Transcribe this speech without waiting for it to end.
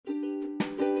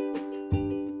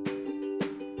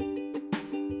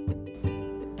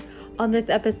On this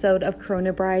episode of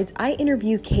Corona Brides, I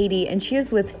interview Katie, and she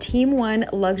is with Team One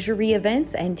Luxury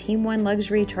Events and Team One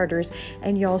Luxury Charters.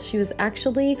 And y'all, she was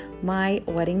actually my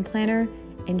wedding planner,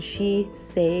 and she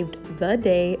saved the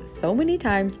day so many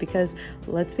times because,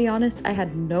 let's be honest, I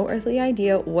had no earthly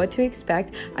idea what to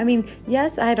expect. I mean,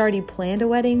 yes, I had already planned a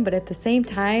wedding, but at the same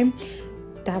time,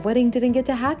 that wedding didn't get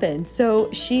to happen.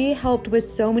 So she helped with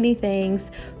so many things,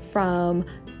 from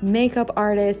makeup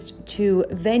artist to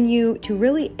venue to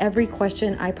really every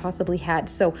question I possibly had.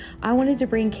 So I wanted to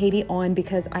bring Katie on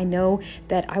because I know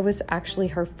that I was actually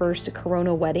her first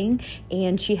Corona wedding,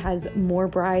 and she has more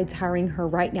brides hiring her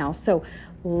right now. So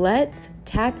let's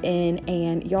tap in,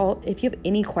 and y'all, if you have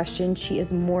any questions, she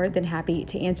is more than happy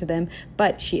to answer them,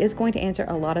 but she is going to answer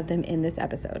a lot of them in this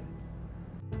episode.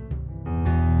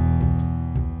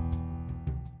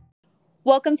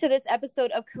 Welcome to this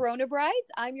episode of Corona Brides.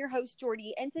 I'm your host,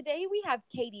 Jordy, and today we have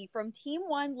Katie from Team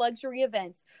One Luxury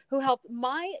Events, who helped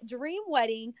my dream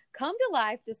wedding come to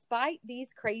life despite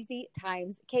these crazy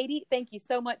times. Katie, thank you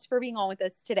so much for being on with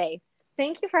us today.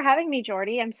 Thank you for having me,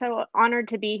 Jordy. I'm so honored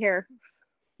to be here.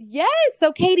 Yes.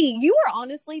 So Katie, you were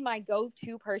honestly my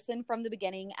go-to person from the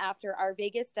beginning after our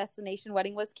Vegas destination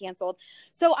wedding was canceled.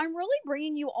 So I'm really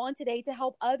bringing you on today to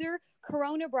help other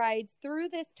Corona brides through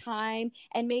this time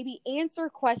and maybe answer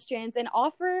questions and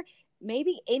offer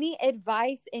maybe any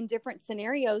advice in different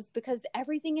scenarios, because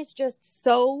everything is just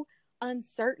so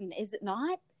uncertain, is it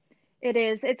not? It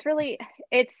is.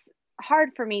 It's hard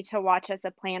for me to watch as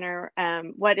a planner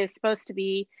what is supposed to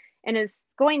be and is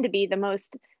going to be the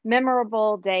most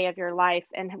memorable day of your life,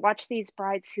 and watch these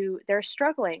brides who they're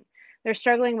struggling. They're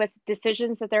struggling with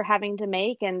decisions that they're having to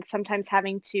make, and sometimes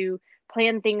having to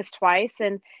plan things twice.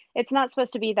 And it's not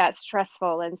supposed to be that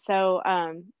stressful. And so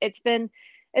it's been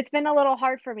a little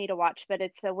hard for me to watch, but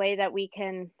it's a way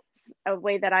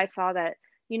that I saw that,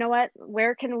 you know what,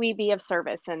 where can we be of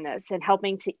service in this and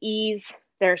helping to ease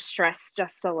their stress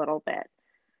just a little bit.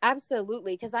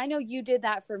 Absolutely. Because I know you did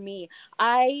that for me.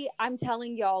 I'm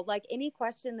telling y'all, like, any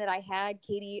question that I had,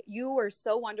 Katie, you were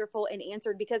so wonderful and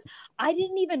answered, because I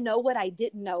didn't even know what I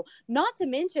didn't know. Not to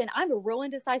mention, I'm a real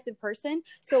indecisive person.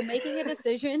 So making a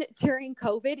decision during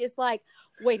COVID is like,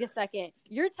 wait a second,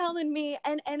 you're telling me,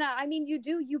 and I mean,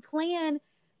 you plan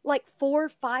like 4 or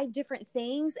 5 different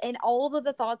things and all of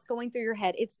the thoughts going through your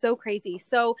head. It's so crazy.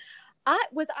 So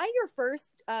was I your first,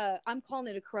 I'm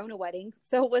calling it a Corona wedding.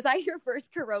 So was I your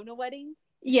first Corona wedding?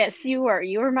 Yes, you were.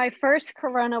 You were my first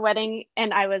Corona wedding,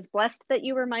 and I was blessed that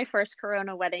you were my first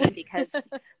Corona wedding, because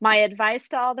my advice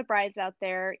to all the brides out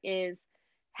there is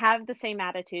have the same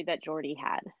attitude that Jordy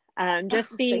had.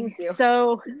 Just being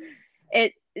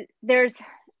it there's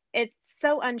it's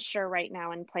so unsure right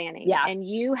now in planning, Yeah. and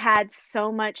you had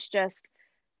so much just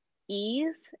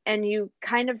ease, and you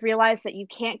kind of realize that you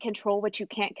can't control what you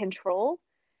can't control.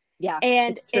 Yeah,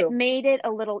 And it's it true. made it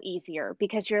a little easier,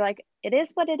 because you're like, it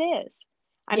is what it is.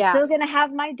 I'm Yeah. still going to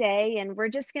have my day, and we're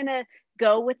just going to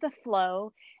go with the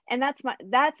flow. And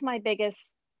that's my biggest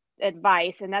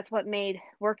advice, and that's what made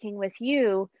working with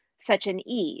you such an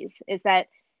ease, is that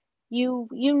you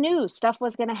knew stuff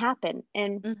was going to happen,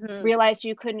 and Mm-hmm. realized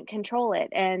you couldn't control it,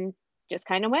 and just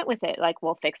kind of went with it, like,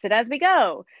 we'll fix it as we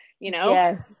go, you know.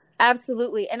 Yes,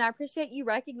 absolutely. And I appreciate you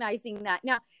recognizing that.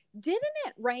 Now, didn't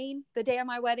it rain the day of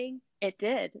my wedding? It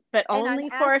did, but And I'm only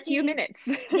for a few asking, minutes.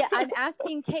 yeah, I'm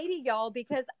asking Katie, y'all,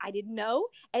 because I didn't know.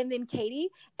 And then Katie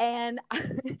and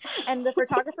and the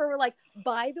photographer were like,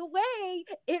 by the way,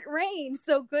 it rained.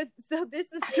 So good. So this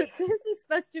is good. This is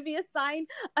supposed to be a sign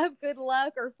of good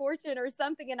luck or fortune or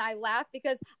something. And I laughed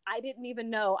because I didn't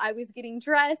even know. I was getting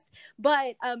dressed.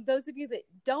 But those of you that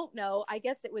don't know, I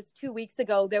guess it was 2 weeks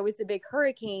ago, there was a big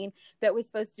hurricane that was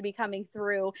supposed to be coming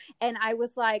through. And I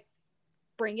was like,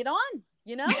 bring it on.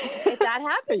 You know, if that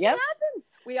happens, Yep. it happens.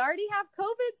 We already have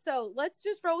COVID, so let's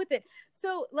just roll with it.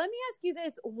 So let me ask you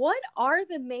this. What are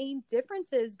the main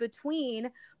differences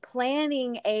between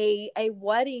planning a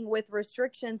wedding with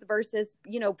restrictions versus,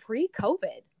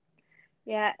 pre-COVID?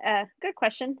 Yeah, good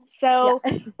question. So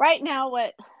Yeah. right now,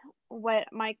 what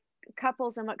my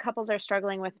couples and what couples are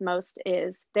struggling with most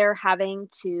is they're having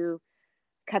to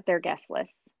cut their guest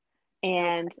list, Okay.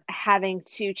 and having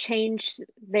to change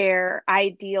their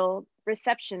ideal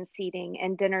reception seating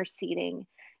and dinner seating,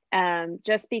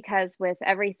 just because with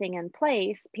everything in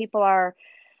place, people are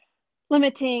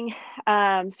limiting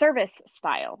service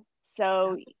style.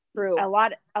 So True. a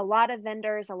lot of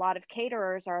vendors, a lot of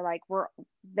caterers are like, we're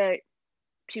the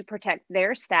to protect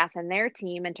their staff and their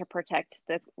team, and to protect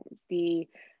the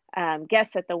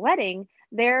guests at the wedding,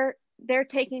 they're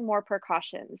taking more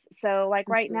precautions. So like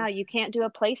right Mhm. now, you can't do a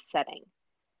place setting,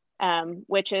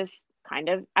 which is kind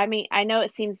of. I mean, I know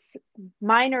it seems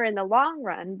minor in the long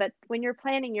run, but when you're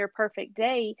planning your perfect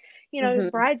day, Hmm.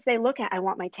 brides, they look at, I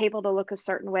want my table to look a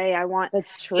certain way. I want,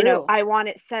 That's true. I want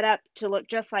it set up to look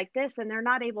just like this, and they're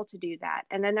not able to do that.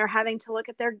 And then they're having to look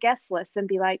at their guest list and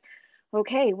be like,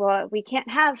 okay, well, we can't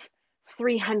have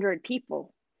 300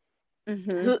 people.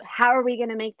 Hmm. How are we going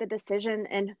to make the decision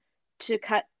and to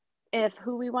cut if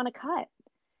who we want to cut,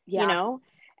 you Yeah. know?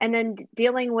 And then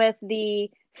dealing with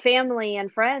the family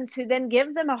and friends who then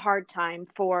give them a hard time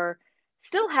for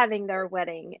still having their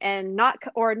wedding and not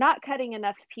cutting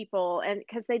enough people, and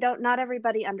because they don't, not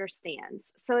everybody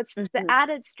understands. So it's the Hmm.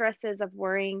 added stresses of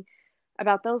worrying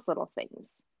about those little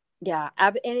things. Yeah,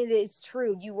 and it is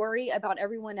true. You worry about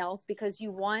everyone else because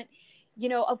you want,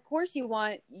 of course you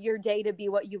want your day to be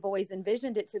what you've always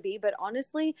envisioned it to be, but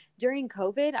honestly, during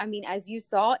COVID, I mean, as you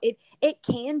saw, it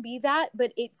can be that,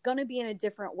 but it's going to be in a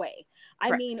different way.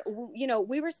 I mean, Correct.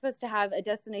 we were supposed to have a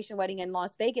destination wedding in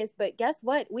Las Vegas, but guess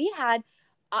what? We had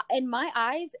in my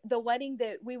eyes, the wedding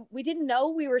that we didn't know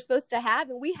we were supposed to have,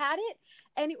 and we had it,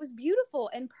 and it was beautiful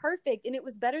and perfect, and it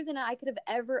was better than I could have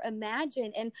ever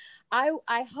imagined. And I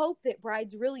hope that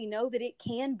brides really know that it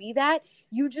can be that.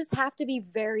 You just have to be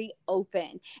very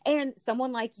open. And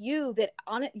someone like you that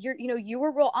on it, you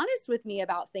were real honest with me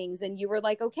about things, and you were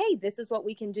like, okay, this is what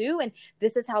we can do, and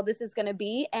this is how this is going to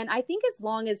be. And I think as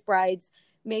long as brides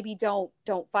maybe don't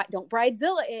fight, don't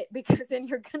bridezilla it, because then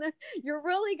you're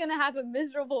really gonna have a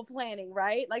miserable planning,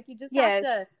 right? Like you just have Yes.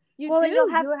 to, Well, and you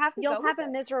have to you'll go with have a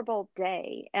it. miserable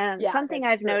day. And Yeah, something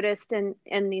that's I've true. noticed in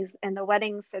the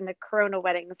weddings and the Corona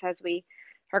weddings, as we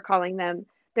are calling them,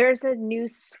 there's a new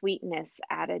sweetness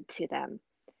added to them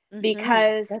Hmm.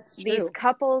 because That's these true.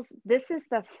 couples, this is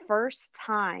the first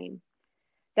time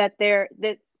that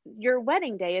your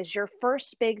wedding day is your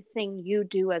first big thing you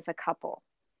do as a couple.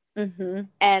 Hmm.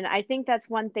 And I think that's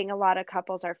one thing a lot of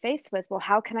couples are faced with. Well,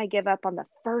 how can I give up on the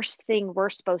first thing we're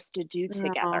supposed to do No.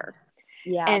 together?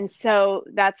 Yeah. And so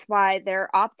that's why they're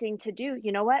opting to do,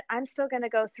 you know what? I'm still going to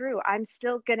go through. I'm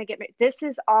still going to get married. This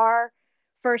is our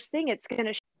first thing. It's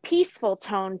going to peaceful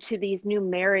tone to these new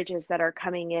marriages that are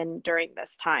coming in during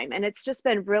this time. And it's just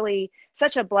been really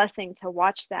such a blessing to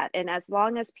watch that. And as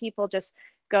long as people just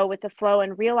go with the flow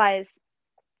and realize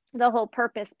the whole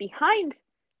purpose behind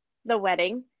the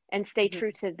wedding and stay Mhm.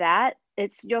 true to that,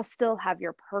 it's you'll still have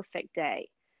your perfect day.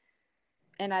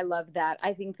 And I love that.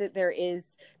 I think that there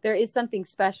is something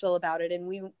special about it,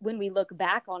 and when we look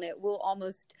back on it, we'll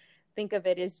almost think of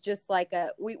it as just like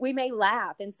we may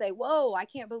laugh and say, whoa, I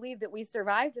can't believe that we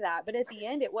survived that, but at the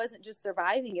end it wasn't just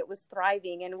surviving, it was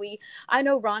thriving. And I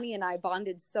know Ronnie and I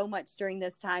bonded so much during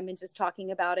this time and just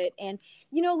talking about it. And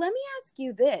let me ask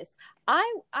you this.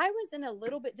 I was in a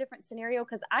little bit different scenario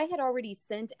because I had already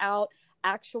sent out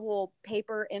actual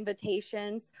paper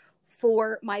invitations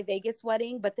for my Vegas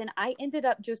wedding, but then I ended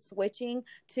up just switching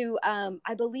to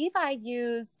I believe I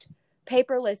used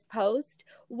paperless post.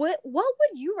 What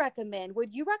would you recommend?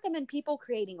 Would you recommend people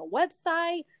creating a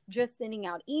website, just sending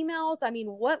out emails? I mean,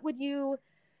 what would you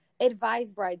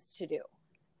advise brides to do?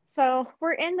 So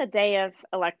we're in the day of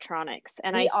electronics,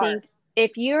 and We I are. think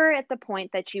if you're at the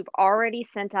point that you've already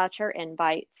sent out your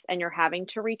invites and you're having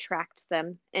to retract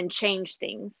them and change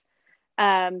things,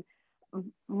 um,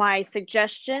 my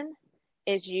suggestion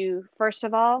is you, first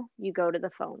of all, you go to the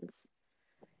phones.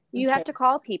 You have Okay. to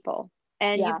call people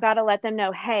and you've Yeah. got to let them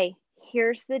know, hey,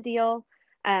 here's the deal.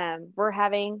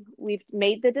 We've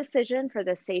made the decision for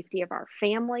the safety of our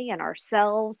family and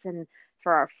ourselves and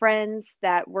for our friends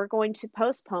that we're going to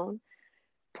postpone.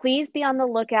 Please be on the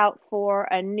lookout for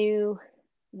a new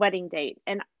wedding date.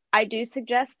 And I do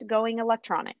suggest going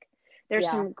electronic. There's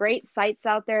Yeah. some great sites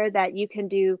out there that you can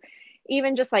do,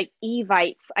 even just like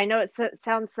Evites. I know it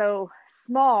sounds so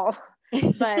small,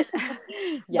 but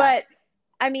Yeah. but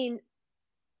I mean,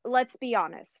 let's be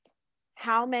honest.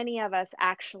 How many of us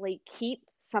actually keep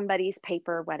somebody's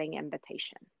paper wedding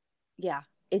invitation? Yeah,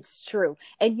 it's true.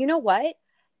 And you know what,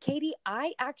 Katie,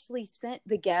 I actually sent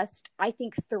the guest, I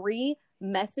think, three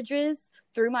messages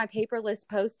through my paperless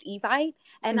post Evite.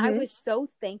 And I Hmm. was so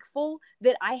thankful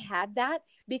that I had that,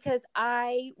 because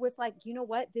I was like, you know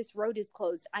what? This road is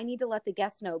closed. I need to let the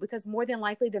guests know, because more than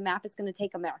likely the map is going to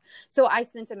take them there. So I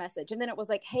sent a message, and then it was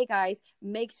like, hey guys,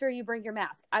 make sure you bring your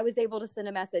mask. I was able to send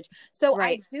a message. So I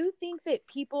Right. do think that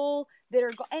people that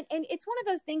are and it's one of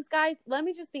those things, guys. Let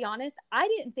me just be honest. I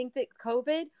didn't think that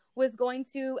COVID was going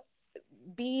to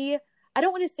be, I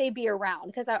don't want to say be around,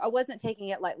 because I wasn't taking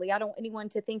it lightly. I don't want anyone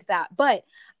to think that, but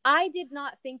I did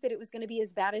not think that it was going to be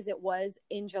as bad as it was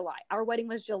in July. Our wedding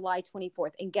was July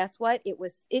 24th, and guess what?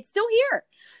 It's still here.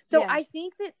 So Yeah. I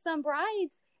think that some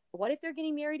brides, what if they're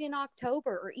getting married in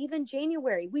October or even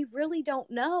January? We really don't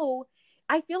know.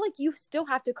 I feel like you still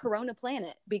have to Corona plan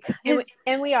it because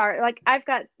And we are like, I've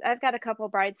got a couple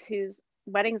brides whose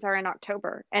weddings are in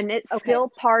October, and it's okay, still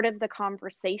part of the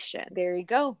conversation. there you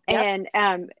go. Yep.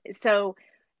 And so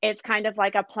it's kind of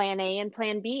like a plan A and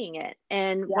plan Bing it.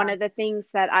 And one Yeah. of the things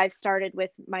that I've started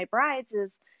with my brides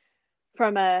is,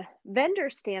 from a vendor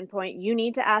standpoint, you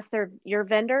need to ask your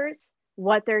vendors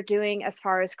what they're doing as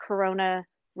far as Corona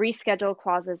reschedule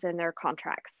clauses in their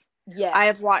contracts. I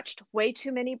have Yes. watched way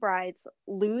too many brides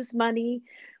lose money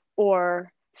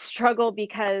or struggle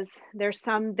because there's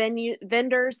some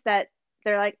vendors that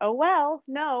they're like, oh well,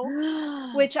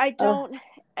 no, which I Oh, don't.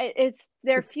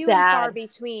 They're it's few and far sad.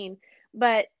 between,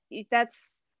 but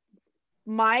that's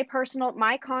my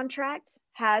contract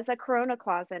has a Corona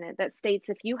clause in it that states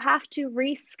if you have to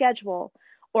reschedule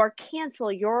or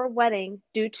cancel your wedding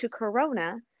due to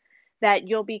Corona, that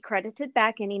you'll be credited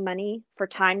back any money for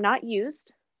time not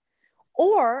used,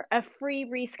 or a free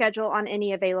reschedule on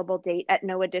any available date at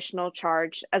no additional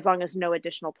charge, as long as no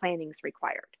additional planning is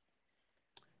required.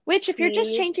 Which, if you're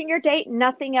just See, changing your date,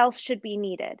 nothing else should be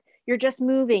needed. You're just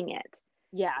moving it.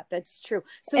 yeah, that's true.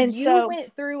 So And you so,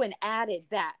 went through and added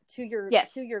that to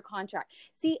yes, your contract.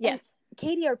 See, and yes.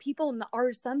 Katie,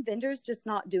 are some vendors just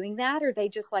not doing that? Or are they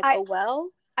just like, I oh well?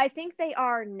 I think they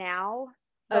are now,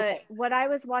 but Okay, what I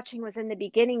was watching was in the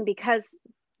beginning, because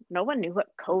no one knew what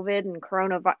COVID and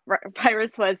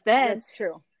coronavirus was then. that's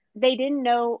true. They didn't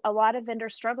know. A lot of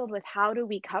vendors struggled with, how do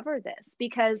we cover this,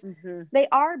 because Mm-hmm. they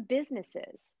are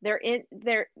businesses.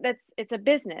 It's a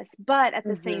business, but at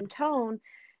the Mm-hmm. same tone,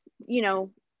 you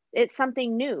know, it's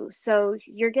something new. So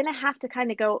you're going to have to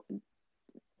kind of go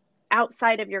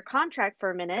outside of your contract for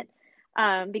a minute.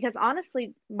 Because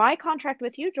honestly, my contract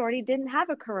with you, Jordy, didn't have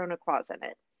a Corona clause in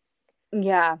it,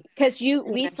 Yeah. because See,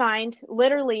 we that's signed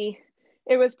literally,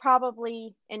 it was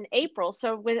probably in April.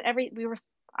 So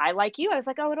I, like you, I was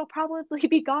like, oh, it'll probably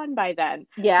be gone by then.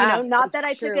 yeah, Not that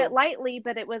it's I took it true. lightly,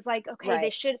 but it was like, okay,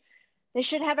 Right. they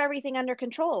should have everything under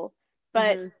control.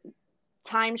 But Mm-hmm.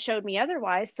 time showed me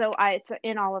otherwise. So it's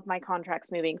in all of my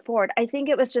contracts moving forward. I think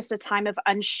it was just a time of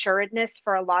unsureness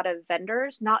for a lot of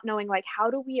vendors, not knowing, like, how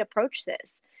do we approach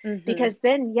this? Mm-hmm. Because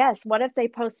then, yes, what if they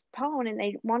postpone and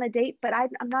they want a date, but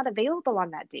I'm not available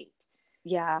on that date,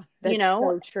 Yeah, you that's know?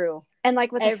 so true. And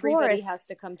like with a Everybody florist, has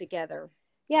to come together.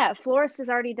 yeah, a florist has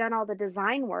already done all the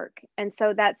design work. And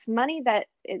so that's money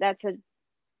that's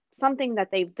something that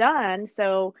they've done.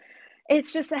 So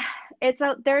it's just,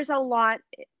 there's a lot.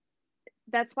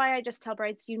 That's why I just tell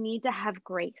brides, you need to have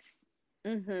grace,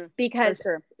 Mm-hmm. For because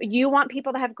sure. you want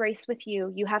people to have grace with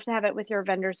you. You have to have it with your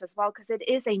vendors as well, because it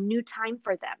is a new time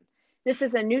for them. This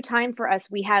is a new time for us.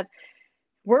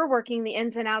 We're working the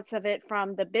ins and outs of it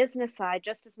from the business side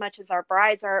just as much as our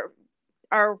brides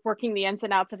are working the ins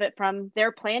and outs of it from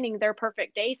their planning their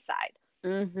perfect day side.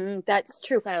 Mm-hmm. That's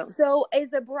true. So, So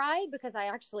as a bride, because I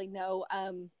actually know,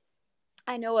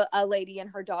 I know a lady and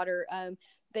her daughter,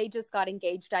 they just got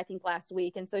engaged, I think last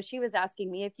week. And so she was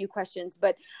asking me a few questions,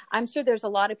 but I'm sure there's a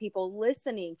lot of people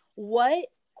listening. What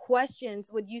questions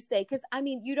would you say? Cause I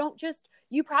mean,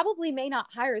 you probably may not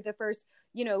hire the first,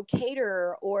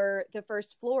 caterer or the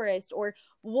first florist, or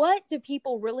what do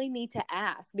people really need to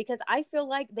ask? Because I feel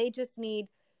like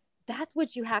that's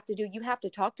what you have to do. You have to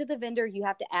talk to the vendor. You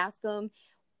have to ask them,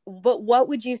 but what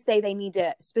would you say they need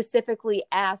to specifically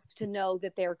ask to know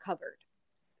that they're covered?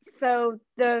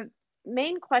 the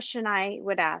main question I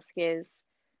would ask is,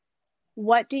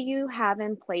 what do you have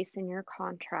in place in your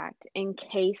contract in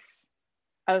case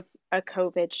of a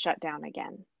COVID shutdown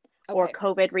again, or Okay.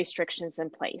 COVID restrictions in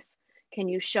place? Can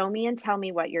you show me and tell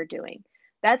me what you're doing?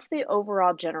 That's the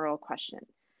overall general question.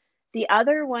 The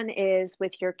other one is,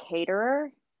 with your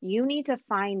caterer, you need to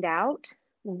find out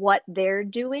what they're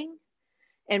doing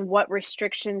and what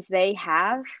restrictions they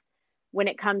have when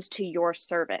it comes to your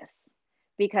service.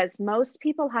 Because most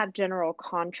people have general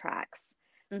contracts,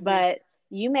 Mm-hmm. but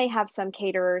you may have some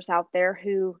caterers out there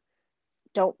who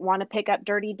don't want to pick up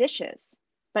dirty dishes,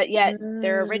 but yet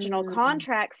their original Mm,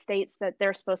 contract states that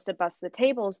they're supposed to bus the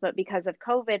tables, but because of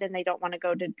COVID and they don't want to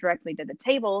go directly to the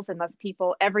tables unless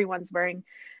everyone's wearing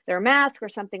their mask or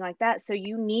something like that. So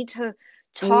you need to ooh,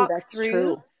 talk that's through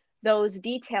true. those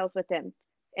details with them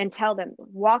and tell them,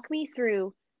 walk me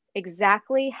through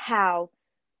exactly how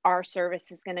our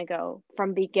service is going to go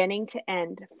from beginning to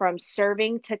end, from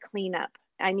serving to cleanup.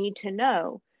 I need to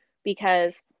know,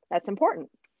 because that's important.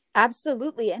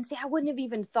 Absolutely. And see, I wouldn't have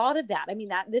even thought of that. I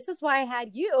mean, this is why I had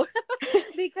you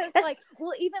because That's, like,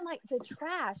 well, even like the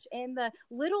trash and the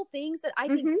little things that I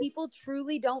think mm-hmm. people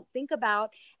truly don't think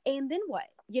about. And then what?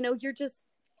 You're just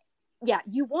yeah,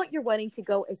 you want your wedding to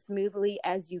go as smoothly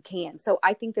as you can. So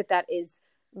I think that that is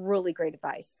really great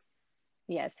advice.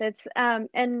 Yes, it's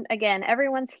and again,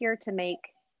 everyone's here to make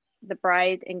the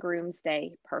bride and groom's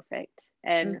day perfect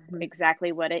and Hmm.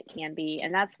 exactly what it can be.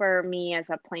 And that's where me as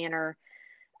a planner,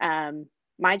 um,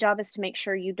 my job is to make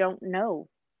sure you don't know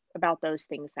about those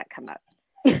things that come up.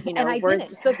 You And know, I we're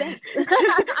didn't. So thanks.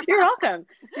 you're welcome.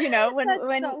 You know,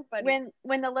 That's so funny.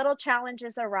 when the little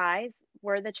challenges arise,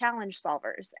 we're the challenge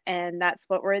solvers, and that's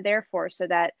what we're there for, so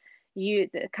that the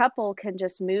couple can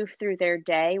just move through their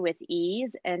day with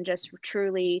ease and just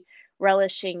truly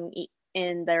relishing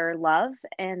in their love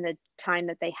and the time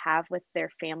that they have with their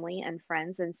family and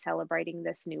friends and celebrating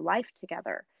this new life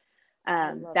together.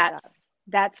 I love that.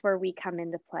 That's where we come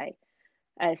into play,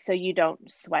 so you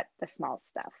don't sweat the small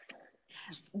stuff.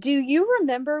 Do you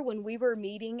remember when we were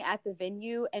meeting at the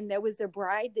venue and there was a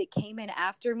bride that came in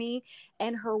after me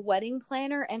and her wedding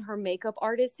planner and her makeup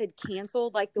artist had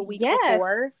canceled like the week Yes.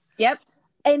 before? Yep.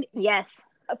 And Yes.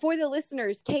 for the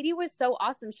listeners, Katie was so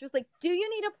awesome. She was like, "Do you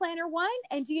need a planner one?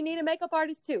 And do you need a makeup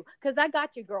artist too? Because I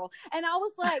got you, girl." And I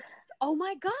was like, "Oh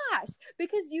my gosh,"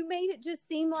 because you made it just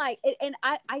seem like it. And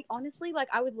I honestly, like,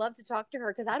 I would love to talk to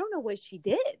her because I don't know what she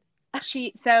did.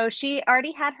 She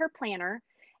already had her planner,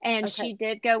 and Okay. she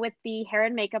did go with the hair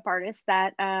and makeup artist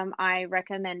that I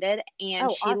recommended, and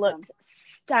Oh, she awesome. looked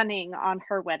stunning on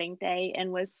her wedding day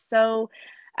and was so,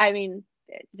 I mean,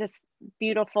 just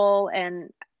beautiful.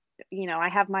 And I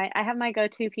have my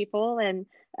go-to people, and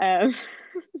um,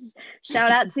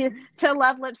 shout out to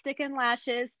Love Lipstick and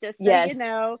Lashes, just so you Yes,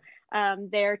 know.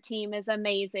 Their team is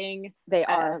amazing. they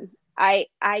are. um,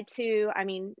 I too, I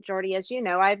mean, Jordy, as you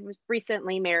know, I was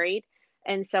recently married,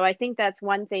 and so I think that's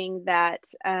one thing that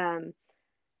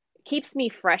keeps me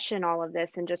fresh in all of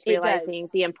this, and just It realizing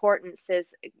does. the importance is,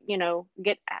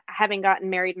 get having gotten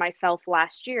married myself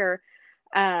last year,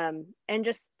 and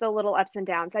just the little ups and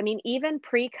downs. I mean, even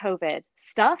pre-COVID,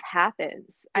 stuff happens.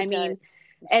 I It mean, does.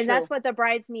 It's and that's true. what the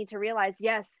brides need to realize.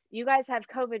 Yes, you guys have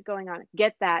COVID going on.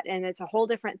 Get that. And it's a whole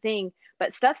different thing,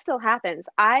 but stuff still happens.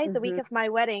 The week Hmm. of my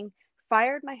wedding,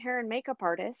 fired my hair and makeup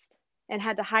artist and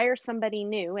had to hire somebody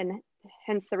new. And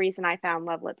hence the reason I found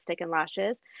Love Lipstick and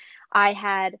Lashes. I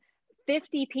had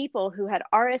 50 people who had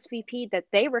RSVP'd that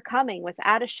they were coming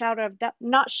without a shadow of doubt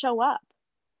not show up,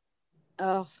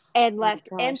 Oh and my left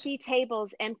gosh. empty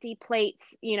tables, empty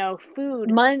plates, food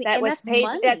Money, that and was that's paid.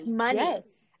 That's money. money. Yes.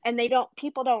 And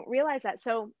people don't realize that.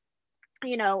 So,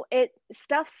 it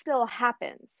stuff still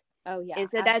happens. Oh yeah,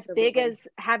 Is it as big absolutely. as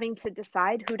having to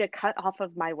decide who to cut off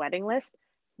of my wedding list?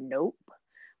 Nope.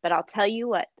 But I'll tell you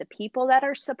what, the people that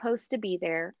are supposed to be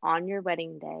there on your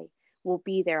wedding day will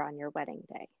be there on your wedding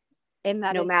day. And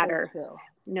that No is so matter true.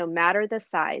 no matter the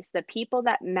size, the people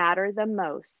that matter the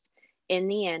most in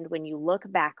the end when you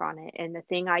look back on it, and the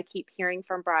thing I keep hearing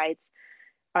from brides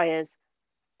is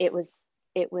it was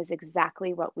it was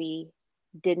exactly what we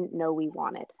didn't know we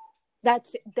wanted. That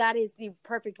is the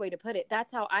perfect way to put it.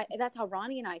 That's how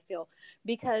Ronnie and I feel,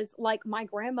 because like my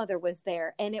grandmother was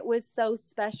there and it was so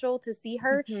special to see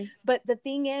her. Hmm. But the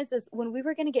thing is when we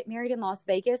were going to get married in Las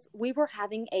Vegas, we were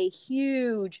having a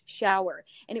huge shower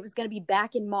and it was going to be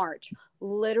back in March.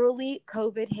 Literally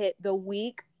COVID hit the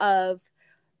week of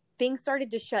things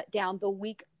started to shut down the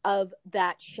week of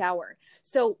that shower.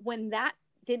 So when that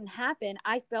didn't happen,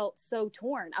 I felt so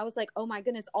torn. I was like, oh my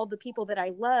goodness, all the people that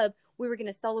I love, we were going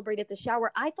to celebrate at the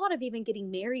shower. I thought of even getting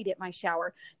married at my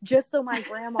shower just so my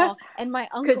grandma and my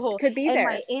uncle could be and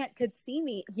my there. aunt could see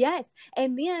me. Yes.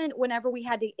 And then whenever we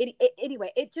had to,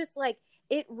 anyway, it just like,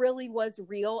 it really was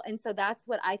real. And so that's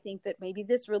what I think, that maybe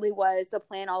this really was the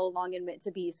plan all along and meant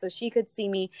to be. So she could see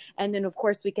me. And then, of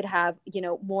course, we could have,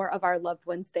 more of our loved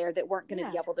ones there that weren't going to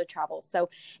Yeah. be able to travel. So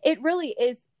it really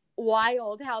is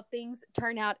wild how things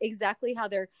turn out exactly how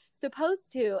they're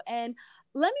supposed to. And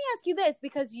let me ask you this,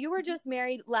 because you were just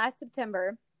married last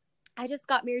September. I just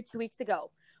got married 2 weeks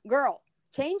ago. Girl,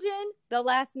 changing the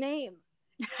last name.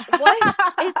 What?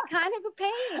 It's kind of a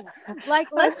pain. Like,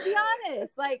 let's be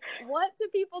honest. Like, what do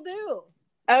people do?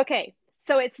 Okay,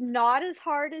 so it's not as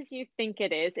hard as you think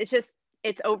it is.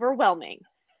 It's overwhelming.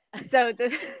 So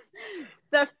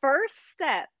the first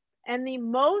step and the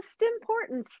most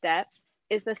important step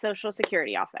is the Social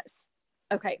Security office.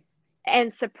 Okay.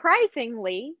 And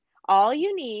surprisingly,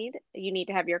 you need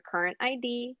to have your current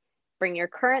ID, bring your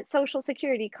current Social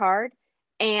Security card,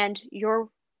 and your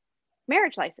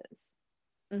marriage license.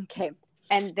 Okay.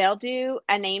 And they'll do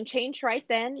a name change right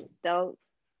then.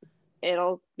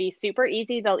 It'll be super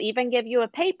easy. They'll even give you a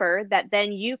paper that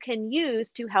then you can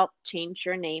use to help change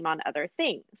your name on other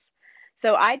things.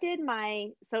 So I did my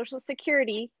Social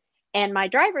Security and my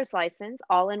driver's license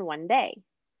all in one day.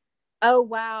 Oh,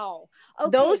 wow. Okay.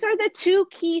 Those are the two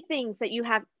key things that you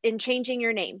have in changing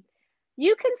your name.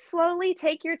 You can slowly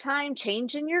take your time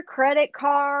changing your credit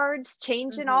cards,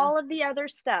 changing Hmm. all of the other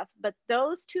stuff, but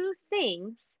those two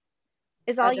things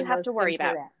is all Are you the have to most worry about.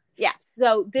 important. Yeah.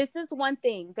 So this is one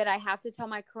thing that I have to tell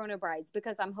my Corona brides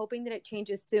because I'm hoping that it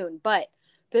changes soon. But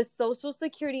the Social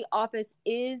Security office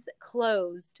is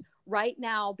closed right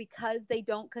now because they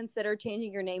don't consider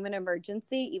changing your name an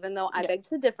emergency, even though I Yeah. beg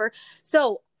to differ.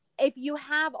 So if you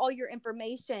have all your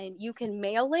information, you can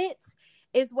mail it,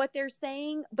 is what they're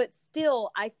saying. But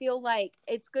still, I feel like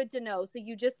it's good to know. So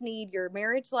you just need your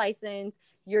marriage license,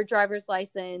 your driver's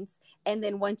license, and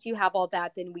then once you have all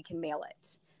that, then we can mail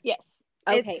it. Yes.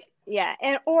 It's Okay. yeah.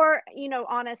 And or,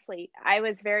 honestly, I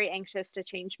was very anxious to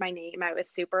change my name. I was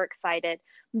super excited.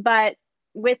 But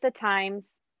with the times,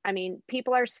 I mean,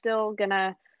 people are still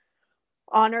gonna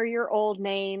honor your old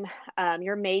name,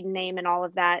 your maiden name and all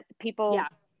of that. Yeah. People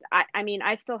I mean,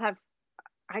 I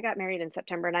got married in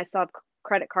September and I still have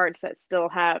credit cards that still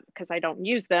have, because I don't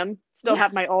use them, still Yeah.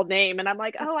 have my old name. And I'm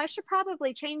like, oh, I should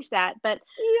probably change that. But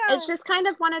it's Yeah. just kind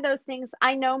of one of those things.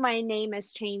 I know my name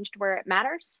is changed where it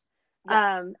matters.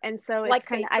 Yeah. And so it's Like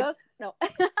kind of, I, Facebook? No.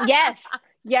 yes,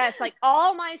 yes, like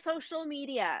all my social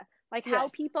media, like how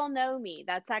Yes. people know me.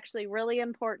 That's actually really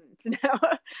important to know.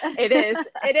 It is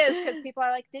because people are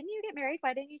like, didn't you get married?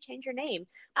 Why didn't you change your name?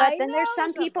 But I then there's know. some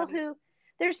Isn't that people funny? who,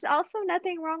 there's also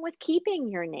nothing wrong with keeping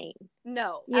your name,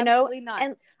 No, you know, absolutely not.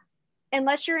 and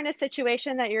unless you're in a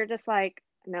situation that you're just like,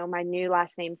 no, my new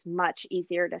last name's much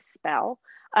easier to spell.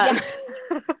 Yeah.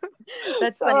 Um,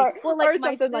 That's funny. or, Well, like or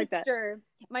something like that.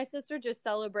 my sister just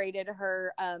celebrated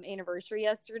her anniversary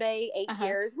yesterday, 8 Uh-huh.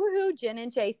 years. Woohoo, Jen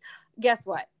and Chase. Guess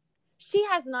what? She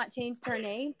has not changed her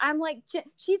name. I'm like,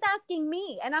 she's asking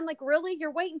me. And I'm like, really?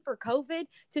 You're waiting for COVID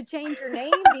to change your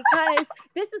name? Because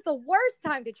this is the worst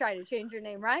time to try to change your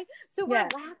name, right? So we're Yeah.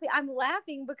 laughing. I'm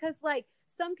laughing because, like,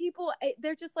 some people,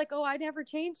 they're just like, oh, I never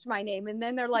changed my name. And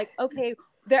then they're like, okay,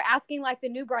 they're asking like the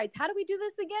new brides, how do we do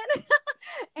this again?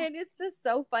 And it's just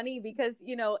so funny because,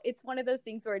 it's one of those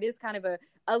things where it is kind of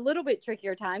a little bit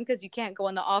trickier time because you can't go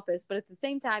in the office, but at the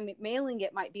same time, mailing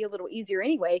it might be a little easier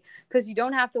anyway because you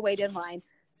don't have to wait in line.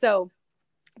 So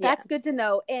Yeah. that's good to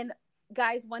know. And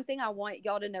guys, one thing I want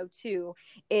y'all to know too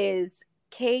is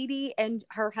Katie and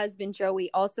her husband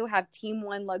Joey also have Team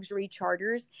One luxury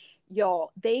charters.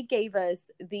 Y'all, they gave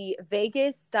us the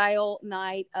Vegas style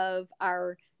night of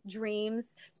our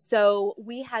dreams. So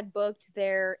we had booked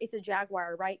it's a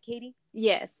Jaguar, right, Katie?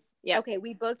 Yes. Yeah. Okay,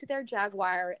 we booked their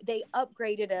Jaguar. They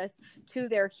upgraded us to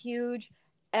their huge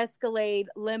Escalade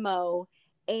limo,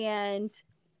 and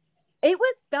it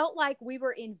was felt like we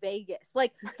were in Vegas.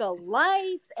 Like the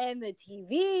lights and the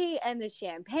TV and the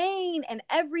champagne and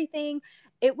everything.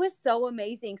 It was so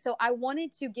amazing. So I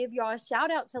wanted to give y'all a shout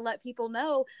out to let people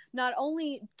know not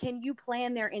only can you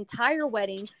plan their entire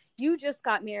wedding, you just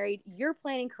got married, you're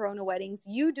planning Corona weddings,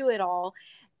 you do it all.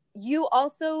 You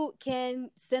also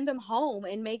can send them home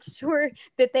and make sure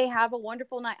that they have a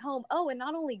wonderful night home. Oh, and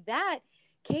not only that,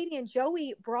 Katie and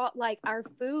Joey brought like our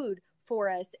food for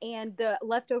us and the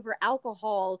leftover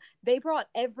alcohol. They brought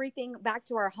everything back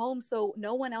to our home so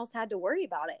no one else had to worry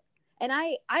about it. And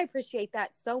I appreciate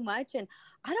that so much. And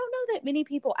I don't know that many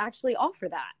people actually offer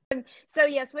that. So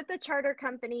yes, with the charter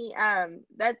company,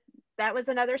 that was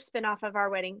another spinoff of our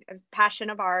wedding, a passion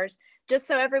of ours. Just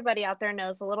so everybody out there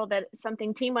knows a little bit,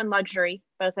 something Team One Luxury,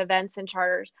 both events and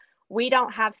charters, we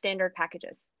don't have standard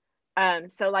packages.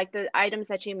 So like the items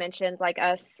that you mentioned, like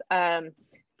us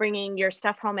bringing your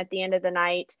stuff home at the end of the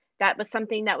night, that was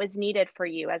something that was needed for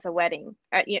you as a wedding,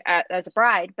 as a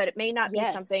bride, but it may not be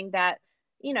Yes. something that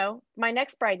my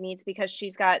next bride needs because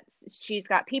she's got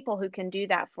people who can do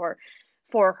that for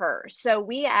her. So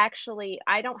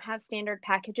I don't have standard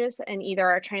packages in either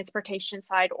our transportation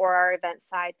side or our event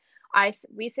side.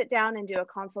 We sit down and do a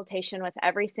consultation with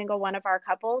every single one of our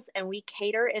couples, and we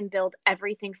cater and build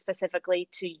everything specifically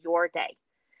to your day,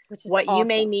 Which is what you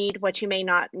may awesome. need, what you may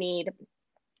not need.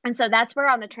 And so that's where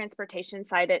on the transportation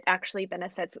side, it actually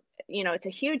benefits, it's a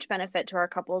huge benefit to our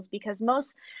couples because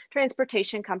most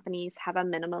transportation companies have a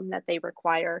minimum that they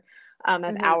require of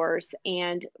Hmm. hours.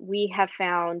 And we have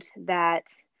found that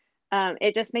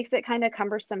it just makes it kind of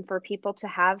cumbersome for people to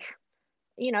have,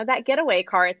 that getaway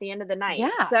car at the end of the night. Yeah,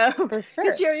 So, for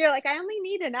because sure. you're like, I only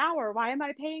need an hour. Why am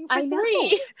I paying for I know.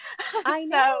 three? I So,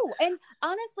 know. And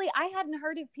honestly, I hadn't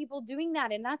heard of people doing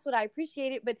that. And that's what I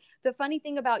appreciate it. But the funny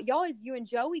thing about y'all is you and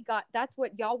Joey that's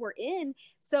what y'all were in.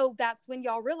 So that's when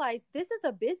y'all realized this is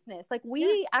a business. Like yeah,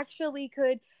 we actually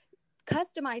could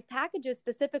customize packages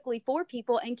specifically for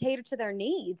people and cater to their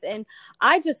needs. And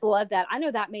I just love that. I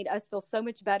know that made us feel so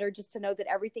much better just to know that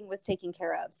everything was taken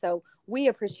care of. So we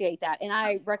appreciate that. And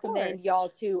I recommend y'all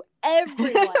to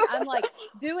everyone. I'm like,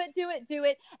 do it, do it, do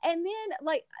it. And then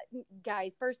like,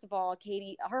 guys, first of all,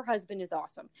 Katie, her husband is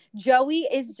awesome. Joey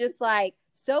is just like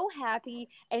so happy.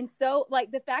 And so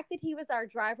like the fact that he was our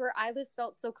driver, I just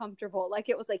felt so comfortable. Like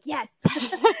it was like, yes,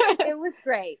 it was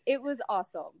great. It was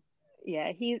awesome.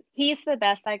 Yeah, he's the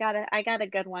best. I got a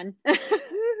good one.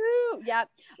 Yep.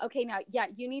 Okay. Now, yeah,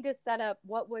 you need to set up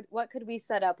what could we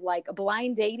set up, like a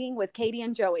blind dating with Katie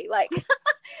and Joey? Like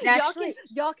Actually,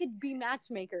 y'all could be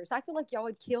matchmakers. I feel like y'all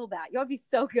would kill that. Y'all would be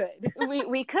so good.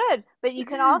 we could, but you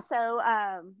can also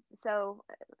so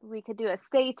we could do a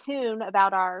stay tuned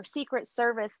about our secret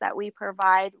service that we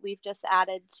provide. We've just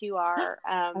added to our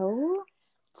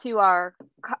to our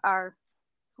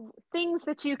things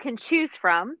that you can choose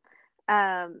from.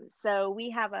 So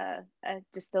we have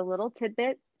just a little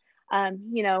tidbit.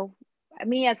 You know,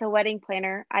 me as a wedding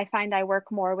planner, I find I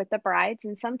work more with the brides,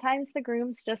 and sometimes the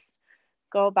grooms just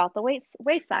go about the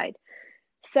wayside.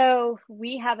 So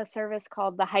we have a service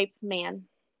called the Hype Man,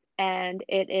 and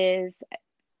it is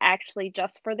actually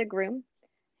just for the groom.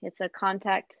 It's a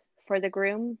contact for the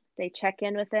groom. They check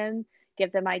in with them,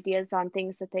 give them ideas on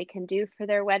things that they can do for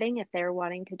their wedding if they're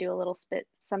wanting to do a little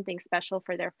something special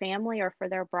for their family or for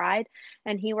their bride.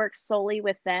 And he works solely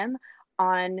with them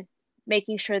on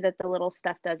making sure that the little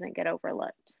stuff doesn't get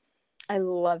overlooked. I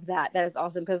love that. That is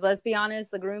awesome. Because let's be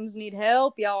honest, the grooms need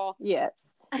help, y'all. Yes.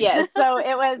 Yes. So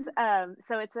it was,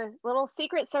 so it's a little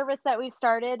secret service that we've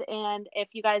started. And if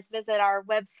you guys visit our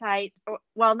website,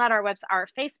 well, not our website, our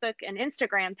Facebook and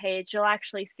Instagram page, you'll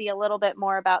actually see a little bit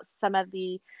more about some of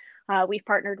the, we've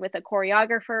partnered with a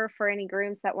choreographer for any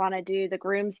grooms that want to do the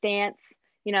groom's dance.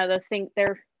 You know, those things,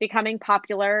 they're becoming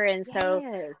popular. And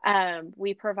so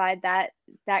we provide that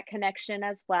connection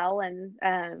as well.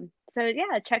 And so,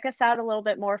 yeah, check us out a little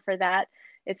bit more for that.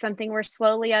 It's something we're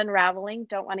slowly unraveling.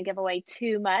 Don't want to give away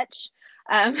too much.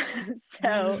 It's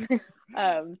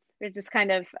just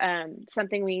kind of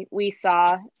something we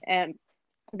saw and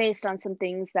based on some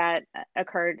things that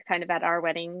occurred kind of at our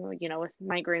wedding, you know, with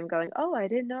my groom going, oh, I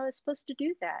didn't know I was supposed to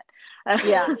do that.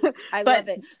 Yeah, I love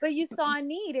it. But you saw a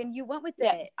need and you went with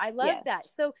it. I love that.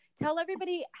 So tell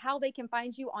everybody how they can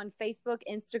find you on Facebook,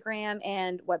 Instagram,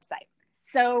 and website.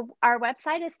 So our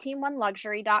website is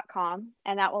team1luxury.com,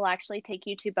 and that will actually take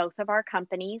you to both of our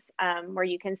companies where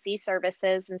you can see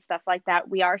services and stuff like that.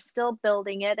 We are still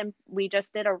building it, and we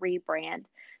just did a rebrand.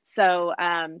 So,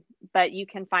 but you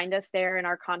can find us there, and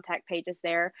our contact pages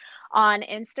there. On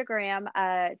Instagram,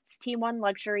 it's Team One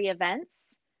Luxury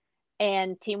Events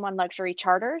and Team One Luxury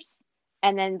Charters,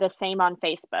 and then the same on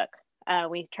Facebook.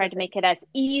 We tried to make it as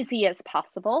easy as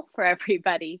possible for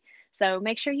everybody. So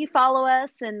make sure you follow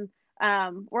us, and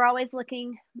we're always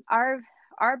looking. Our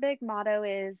big motto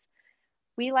is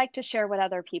we like to share what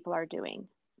other people are doing.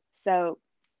 So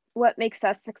what makes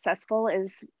us successful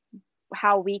is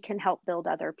how we can help build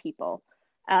other people.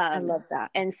 I love that.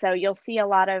 And so you'll see a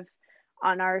lot of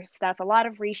on our stuff, a lot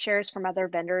of reshares from other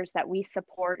vendors that we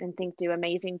support and think do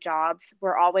amazing jobs.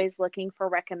 We're always looking for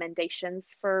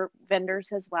recommendations for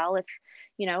vendors as well. If,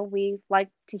 you know, we like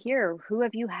to hear, who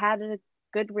have you had a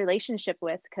good relationship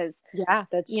with? Because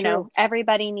that's you know,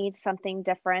 everybody needs something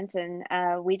different, and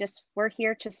we're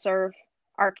here to serve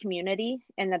our community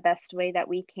in the best way that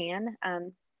we can,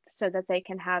 so that they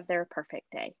can have their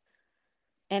perfect day.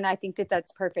 And I think that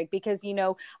that's perfect because, you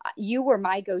know, you were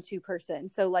my go-to person.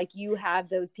 So like you have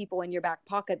those people in your back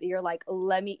pocket that you're like,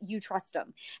 you trust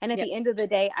them. And at the end of the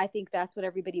day, I think that's what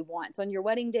everybody wants. On your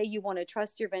wedding day, you want to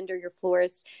trust your vendor, your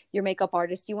florist, your makeup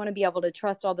artist. You want to be able to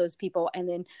trust all those people. And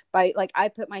then I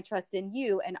put my trust in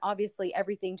you, and obviously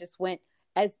everything just went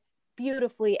as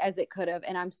beautifully as it could have,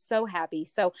 and I'm so happy.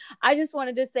 So I just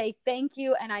wanted to say thank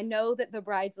you, and I know that the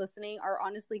brides listening are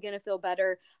honestly going to feel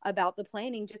better about the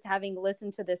planning just having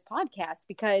listened to this podcast,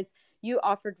 because you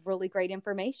offered really great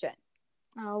information.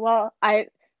 Oh, well,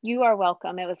 you are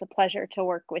welcome. It was a pleasure to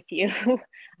work with you.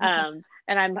 And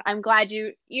I'm glad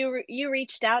you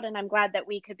reached out, and I'm glad that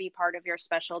we could be part of your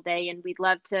special day, and we'd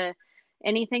love to,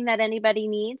 anything that anybody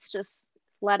needs, just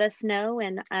let us know.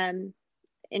 And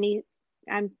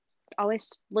I'm always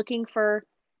looking for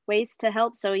ways to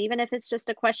help. So even if it's just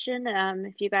a question,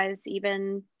 if you guys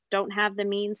even don't have the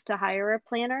means to hire a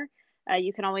planner,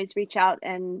 you can always reach out,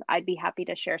 and I'd be happy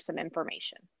to share some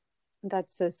information.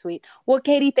 That's so sweet. Well,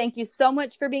 Katie, thank you so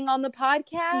much for being on the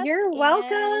podcast. You're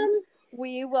welcome.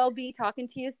 We will be talking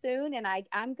to you soon, and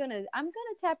I'm gonna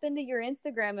tap into your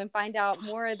Instagram and find out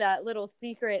more of that little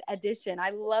secret addition. I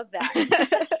love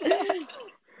that.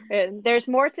 There's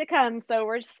more to come. So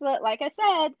we're just, like I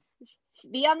said,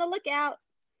 be on the lookout.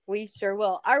 We sure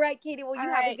will. All right, Katie. Well, All you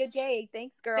have a right. good day.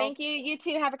 Thanks, girl. Thank you. You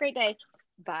too. Have a great day.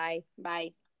 Bye.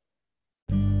 Bye.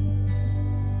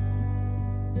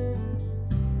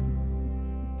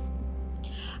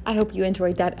 I hope you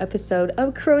enjoyed that episode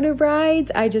of Corona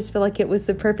Brides. I just feel like it was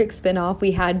the perfect spinoff.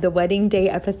 We had the wedding day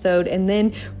episode and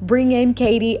then bring in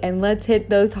Katie and let's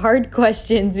hit those hard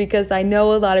questions, because I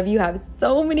know a lot of you have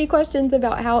so many questions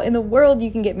about how in the world you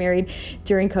can get married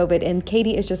during COVID. And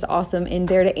Katie is just awesome and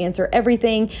there to answer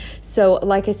everything. So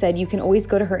like I said, you can always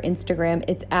go to her Instagram.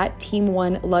 It's at Team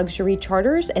One Luxury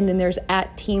Charters. And then there's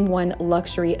at Team One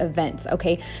Luxury Events.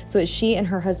 Okay. So it's she and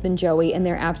her husband, Joey, and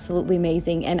they're absolutely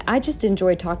amazing. And I just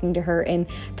enjoyed talking to her and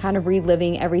kind of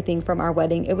reliving everything from our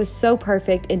wedding. It was so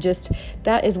perfect. And just,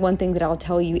 that is one thing that I'll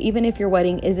tell you, even if your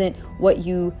wedding isn't what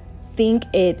you think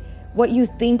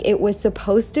it was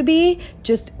supposed to be,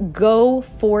 just go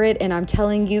for it. And I'm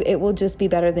telling you, it will just be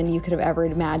better than you could have ever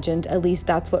imagined. At least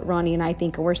that's what Ronnie and I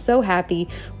think. And we're so happy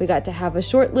we got to have a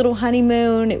short little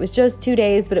honeymoon. It was just 2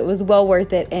 days, but it was well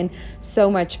worth it and so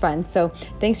much fun. So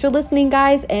thanks for listening,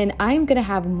 guys. And I'm going to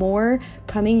have more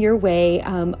coming your way,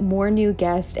 more new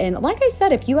guests. And like I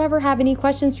said, if you ever have any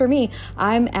questions for me,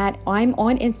 I'm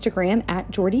on Instagram at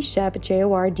Jordy Shep,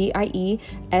 JORDIESHEP.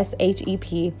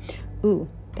 Ooh,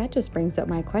 that just brings up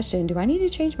my question. Do I need to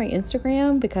change my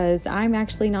Instagram? Because I'm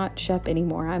actually not Shep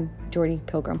anymore. I'm Jordy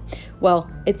Pilgrim.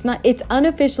 Well, it's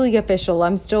unofficially official.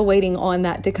 I'm still waiting on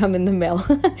that to come in the mail.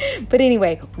 But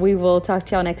anyway, we will talk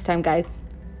to y'all next time, guys.